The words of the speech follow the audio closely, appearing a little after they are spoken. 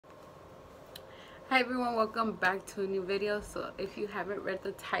Hi everyone, welcome back to a new video. So if you haven't read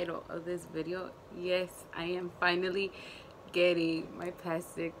the title of this video, yes, I am finally getting my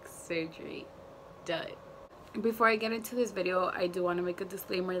plastic surgery done. Before I get into this video, I do want to make a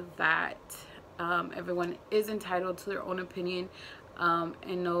disclaimer that everyone is entitled to their own opinion.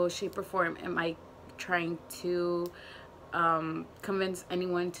 In no shape or form am I trying to convince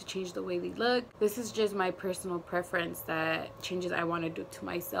anyone to change the way they look. This is just my personal preference, that changes I want to do to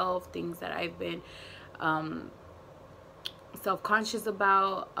myself, things that I've been self-conscious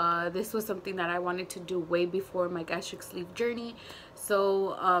about. This was something that I wanted to do way before my gastric sleeve journey.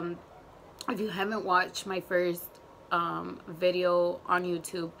 So if you haven't watched my first video on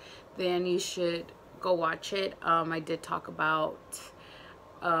YouTube, then you should go watch it. I did talk about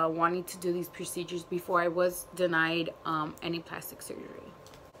wanting to do these procedures before I was denied any plastic surgery.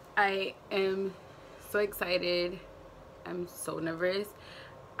 I am so excited. I'm so nervous.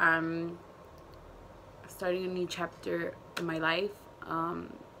 I'm starting a new chapter in my life,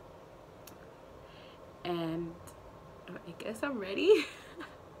 and I guess I'm ready.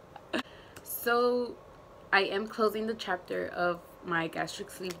 So I am closing the chapter of my gastric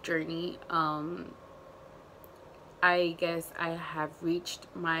sleeve journey. I guess I have reached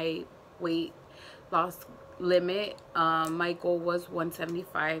my weight loss limit. My goal was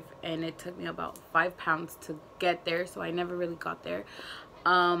 175 and it took me about 5 pounds to get there, so I never really got there.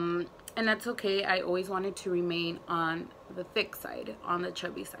 And that's okay. I always wanted to remain on the thick side, on the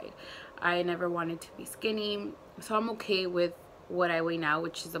chubby side. I never wanted to be skinny, so I'm okay with what I weigh now,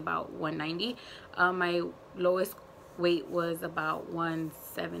 which is about 190. My lowest weight was about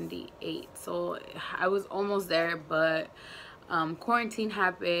 178, so I was almost there, but quarantine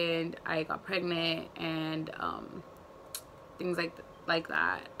happened, I got pregnant, and things like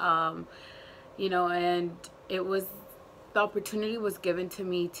that, you know, and it was, the opportunity was given to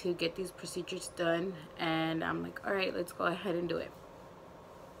me to get these procedures done, and I'm like, all right, let's go ahead and do it.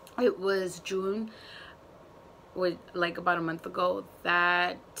 It was June, like about a month ago,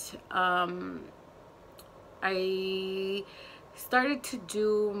 that I started to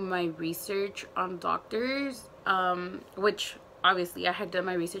do my research on doctors, which obviously I had done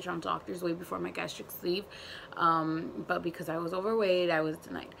my research on doctors way before my gastric sleeve, but because I was overweight, I was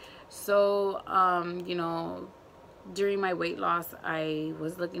denied. So you know, during my weight loss, I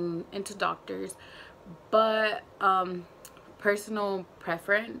was looking into doctors, but personal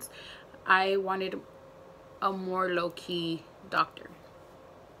preference, I wanted a more low-key doctor.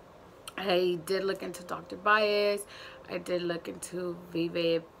 I did look into Dr. Bias. I did look into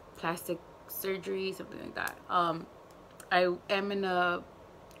Vive plastic surgery, something like that. I am in a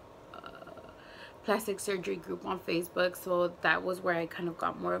plastic surgery group on Facebook, so that was where I kind of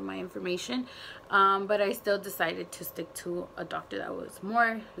got more of my information. But I still decided to stick to a doctor that was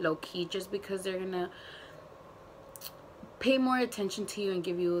more low-key, just because they're gonna pay more attention to you and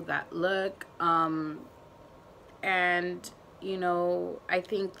give you that look. And you know, I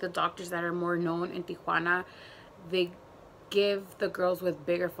think the doctors that are more known in Tijuana, they give the girls with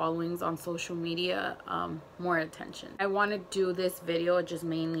bigger followings on social media more attention. I want to do this video just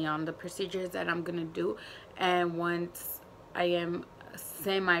mainly on the procedures that I'm gonna do, and once I am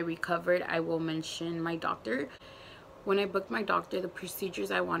semi-recovered, I will mention my doctor. When I booked my doctor, the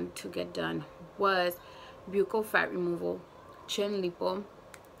procedures I wanted to get done was buccal fat removal, chin lipo,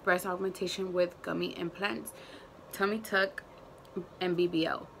 breast augmentation with gummy implants, tummy tuck, and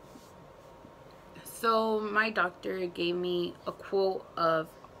BBL. So my doctor gave me a quote of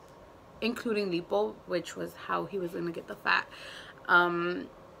including lipo, which was how he was gonna get the fat.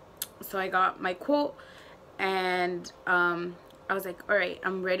 So I got my quote, and I was like, all right,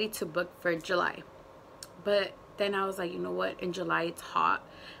 I'm ready to book for July. But then I was like, you know what, in July it's hot,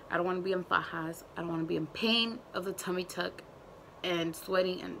 I don't want to be in fajas, I don't want to be in pain of the tummy tuck and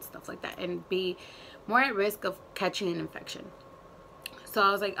sweating and stuff like that, and be more at risk of catching an infection. So I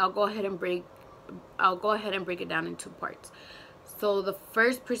was like, I'll go ahead and break it down in 2 parts. So the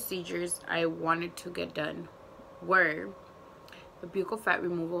first procedures I wanted to get done were the buccal fat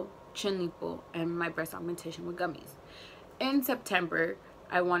removal, chin lipo, and my breast augmentation with gummies. In September,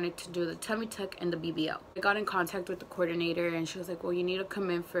 I wanted to do the tummy tuck and the BBL. I got in contact with the coordinator, and she was like, well, you need to come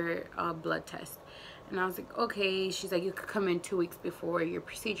in for a blood test. And I was like, okay. She's like, you could come in 2 weeks before your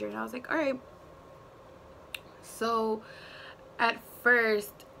procedure. And I was like, all right. So at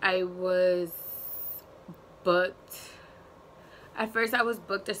first I was booked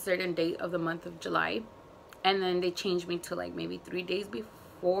a certain date of the month of July, and then they changed me to like maybe 3 days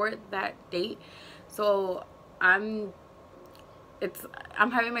before that date. So I'm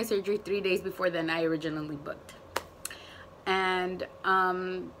having my surgery 3 days before than I originally booked. And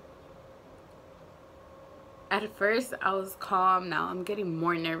At first I was calm. Now I'm getting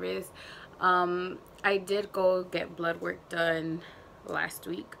more nervous. I did go get blood work done last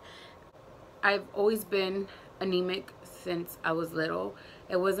week. I've always been anemic since I was little.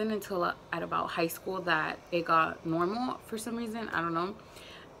 It wasn't until at about high school that it got normal for some reason. I don't know.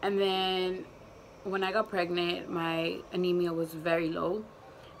 And then when I got pregnant, my anemia was very low,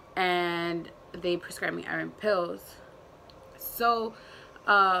 and they prescribed me iron pills. So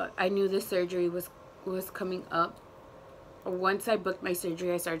I knew the surgery was coming up. Once I booked my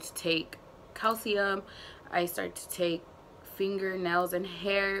surgery, I started to take calcium. I started to take fingernails and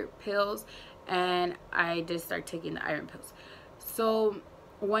hair pills, and I did start taking the iron pills. So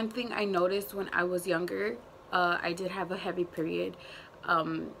one thing I noticed when I was younger, I did have a heavy period.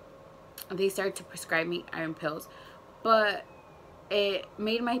 They started to prescribe me iron pills, but it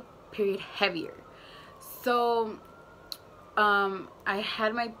made my period heavier. So I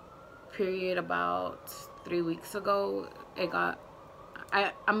had my period about 3 weeks ago.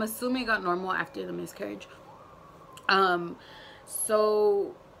 I'm assuming it got normal after the miscarriage.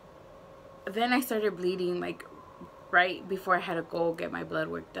 So then I started bleeding like right before I had to go get my blood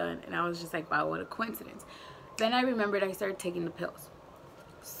work done, and I was just like, wow, what a coincidence. Then I remembered I started taking the pills.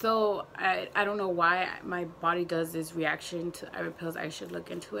 So I don't know why my body does this reaction to iron pills. I should look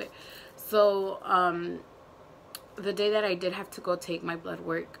into it. So the day that I did have to go take my blood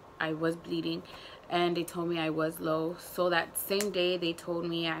work, I was bleeding, and they told me I was low. So that same day they told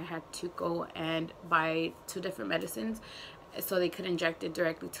me I had to go and buy 2 different medicines so they could inject it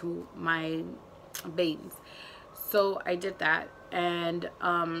directly to my veins. So I did that, and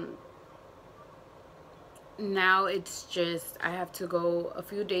now it's just I have to go a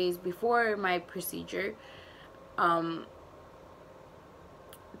few days before my procedure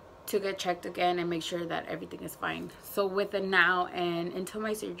to get checked again and make sure that everything is fine. So with the now and until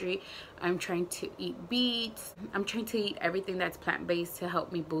my surgery, I'm trying to eat beets. I'm trying to eat everything that's plant-based to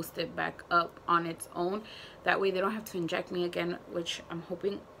help me boost it back up on its own. That way they don't have to inject me again, which I'm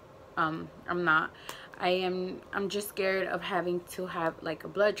hoping I'm not. I'm just scared of having to have like a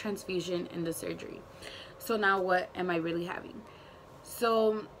blood transfusion in the surgery. So now what am I really having?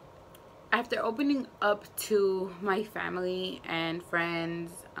 So after opening up to my family and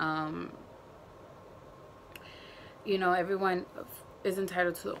friends, you know, everyone is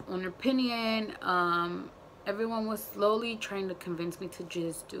entitled to their own opinion. Everyone was slowly trying to convince me to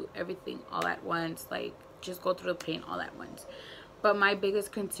just do everything all at once, like just go through the pain all at once. But my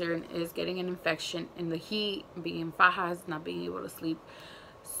biggest concern is getting an infection in the heat, being in fajas, not being able to sleep.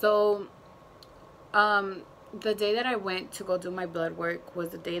 So the day that I went to go do my blood work was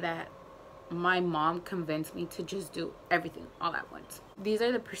the day that my mom convinced me to just do everything all at once. These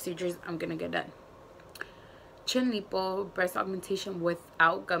are the procedures I'm gonna get done: chin lipo, breast augmentation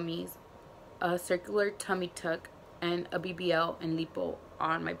without gummies, a circular tummy tuck, and a BBL and lipo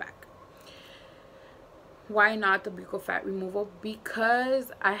on my back. Why not the buccal fat removal?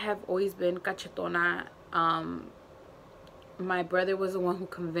 Because I have always been cachetona. My brother was the one who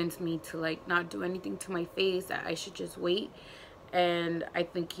convinced me to like not do anything to my face, that I should just wait, and I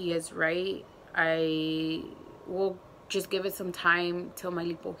think he is right. I will just give it some time till my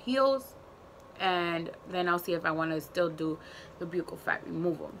lipo heals, and then I'll see if I want to still do the buccal fat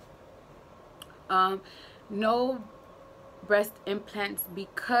removal. No breast implants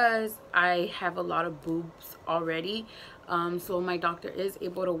because I have a lot of boobs already. So my doctor is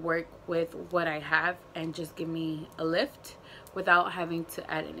able to work with what I have and just give me a lift without having to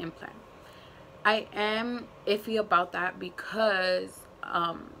add an implant. I am iffy about that because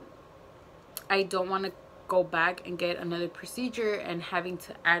I don't want to go back and get another procedure and having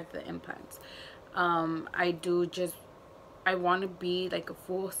to add the implants. I want to be like a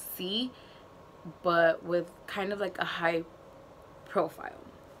full C, but with kind of like a high profile.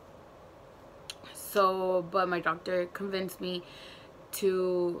 So, but my doctor convinced me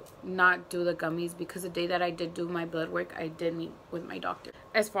to not do the gummies because the day that I did do my blood work, I did meet with my doctor.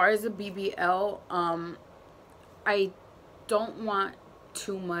 As far as the BBL, I don't want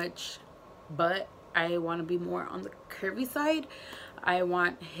too much butt. I want to be more on the curvy side. I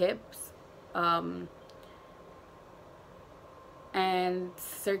want hips, and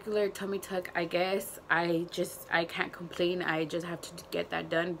circular tummy tuck. I guess I can't complain. I just have to get that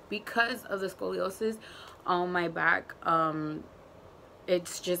done because of the scoliosis on my back.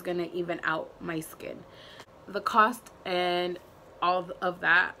 It's just gonna even out my skin. The cost and all of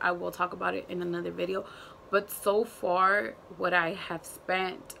that, I will talk about it in another video, but so far what I have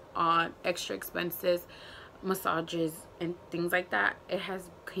spent on extra expenses, massages and things like that, it has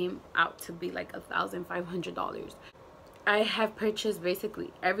came out to be like $1,500. I have purchased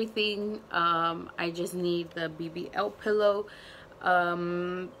basically everything. I just need the BBL pillow.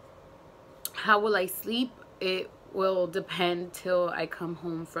 How will I sleep? It will depend till I come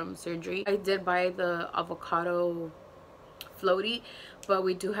home from surgery. I did buy the avocado floaty, but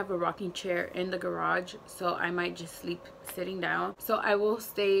we do have a rocking chair in the garage, so I might just sleep sitting down. So I will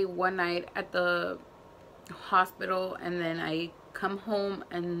stay one night at the hospital, and then I come home,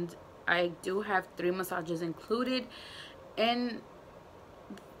 and I do have 3 massages included in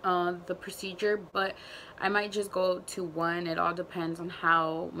the procedure, but I might just go to 1. It all depends on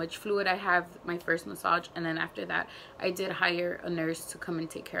how much fluid I have my first massage, and then after that I did hire a nurse to come and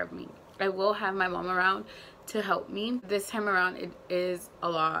take care of me. I will have my mom around to help me. This time around it is a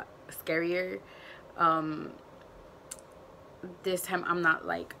lot scarier. This time I'm not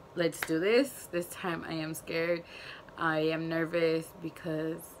like, let's do this. This time I am scared. I am nervous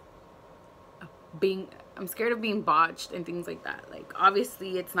because I'm scared of being botched and things like that. Like,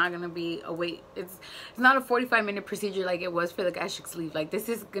 obviously it's not gonna be a wait, it's not a 45-minute procedure like it was for the gastric sleeve. Like, this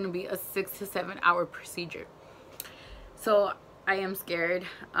is gonna be a 6 to 7 hour procedure. So I am scared.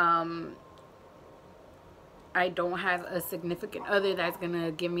 I don't have a significant other that's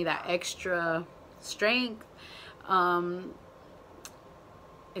gonna give me that extra strength.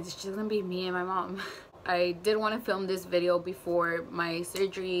 It's just gonna be me and my mom. I did want to film this video before my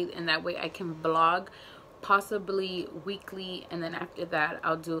surgery, and that way I can vlog possibly weekly, and then after that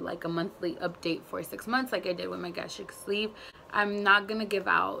I'll do like a monthly update for 6 months like I did with my gastric sleeve. I'm not gonna give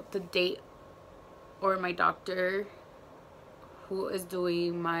out the date or my doctor who is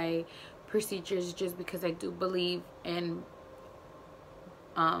doing my procedures, just because I do believe in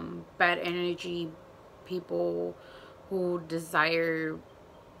bad energy, people who desire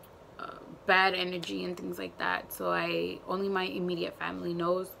bad energy and things like that. So only my immediate family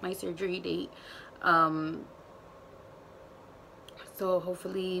knows my surgery date. So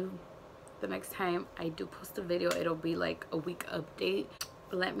hopefully the next time I do post a video, it'll be like a week update.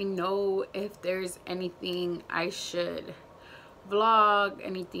 Let me know if there's anything I should vlog,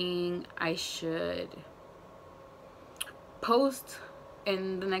 anything I should post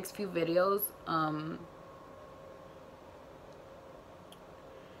in the next few videos.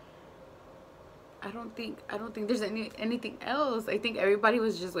 I don't think there's anything else. I think everybody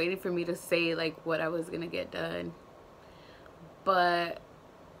was just waiting for me to say like what I was gonna get done, but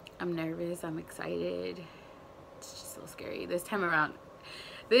I'm nervous, I'm excited. It's just so scary. This time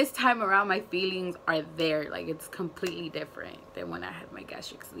around my feelings are there. Like, it's completely different than when I had my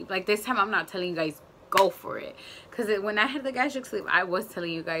gastric sleeve. Like, this time I'm not telling you guys go for it, because when I had the gastric sleeve I was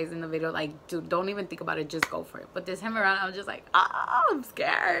telling you guys in the video like, dude, don't even think about it, just go for it. But this time around I'm just like, oh, I'm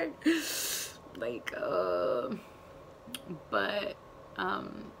scared. Like, but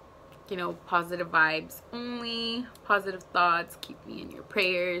you know, positive vibes only, positive thoughts. Keep me in your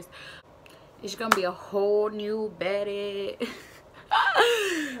prayers. It's gonna be a whole new Bere.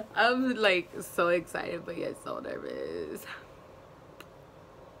 I'm like so excited, but yet so nervous.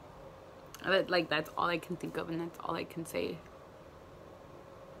 Like, that's all I can think of, and that's all I can say.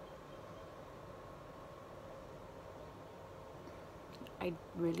 I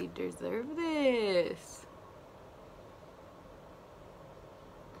really deserve this.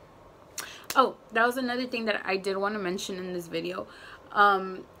 Oh, that was another thing that I did want to mention in this video.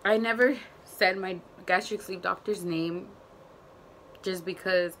 I never said my gastric sleeve doctor's name, just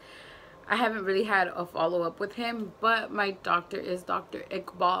because I haven't really had a follow-up with him, but my doctor is Dr.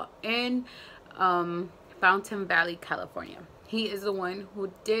 Iqbal in Fountain Valley, California. He is the one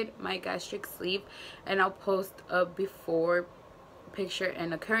who did my gastric sleeve, and I'll post a before picture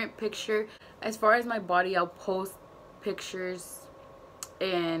and a current picture. As far as my body, I'll post pictures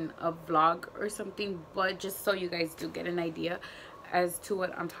in a vlog or something, but just so you guys do get an idea as to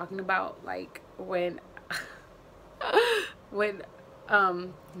what I'm talking about. Like, when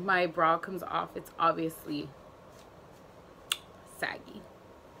my bra comes off, it's obviously saggy.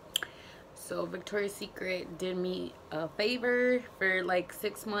 So Victoria's Secret did me a favor for like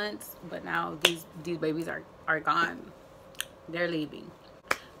 6 months, but now these babies are gone. They're leaving.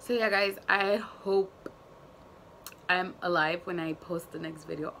 So yeah, guys, I hope I'm alive when I post the next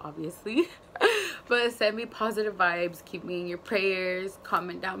video, obviously. But send me positive vibes, keep me in your prayers,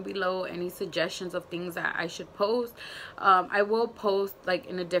 comment down below any suggestions of things that I should post. I will post like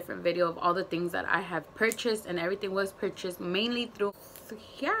in a different video of all the things that I have purchased, and everything was purchased mainly through, so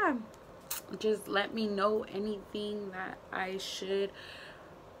yeah, just let me know anything that I should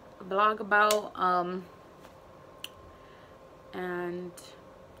vlog about. And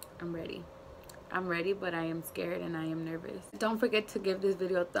I'm ready, but I am scared and I am nervous. Don't forget to give this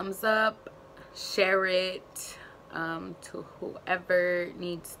video a thumbs up, share it, to whoever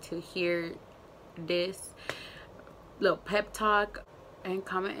needs to hear this little pep talk, and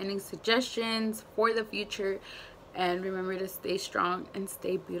comment any suggestions for the future. And remember to stay strong and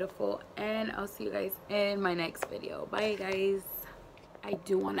stay beautiful, and I'll see you guys in my next video. Bye guys. I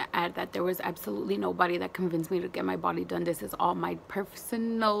do want to add that there was absolutely nobody that convinced me to get my body done. This is all my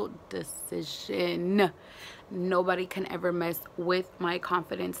personal decision. Nobody can ever mess with my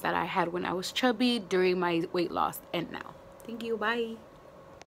confidence that I had when I was chubby, during my weight loss, and now. Thank you. Bye.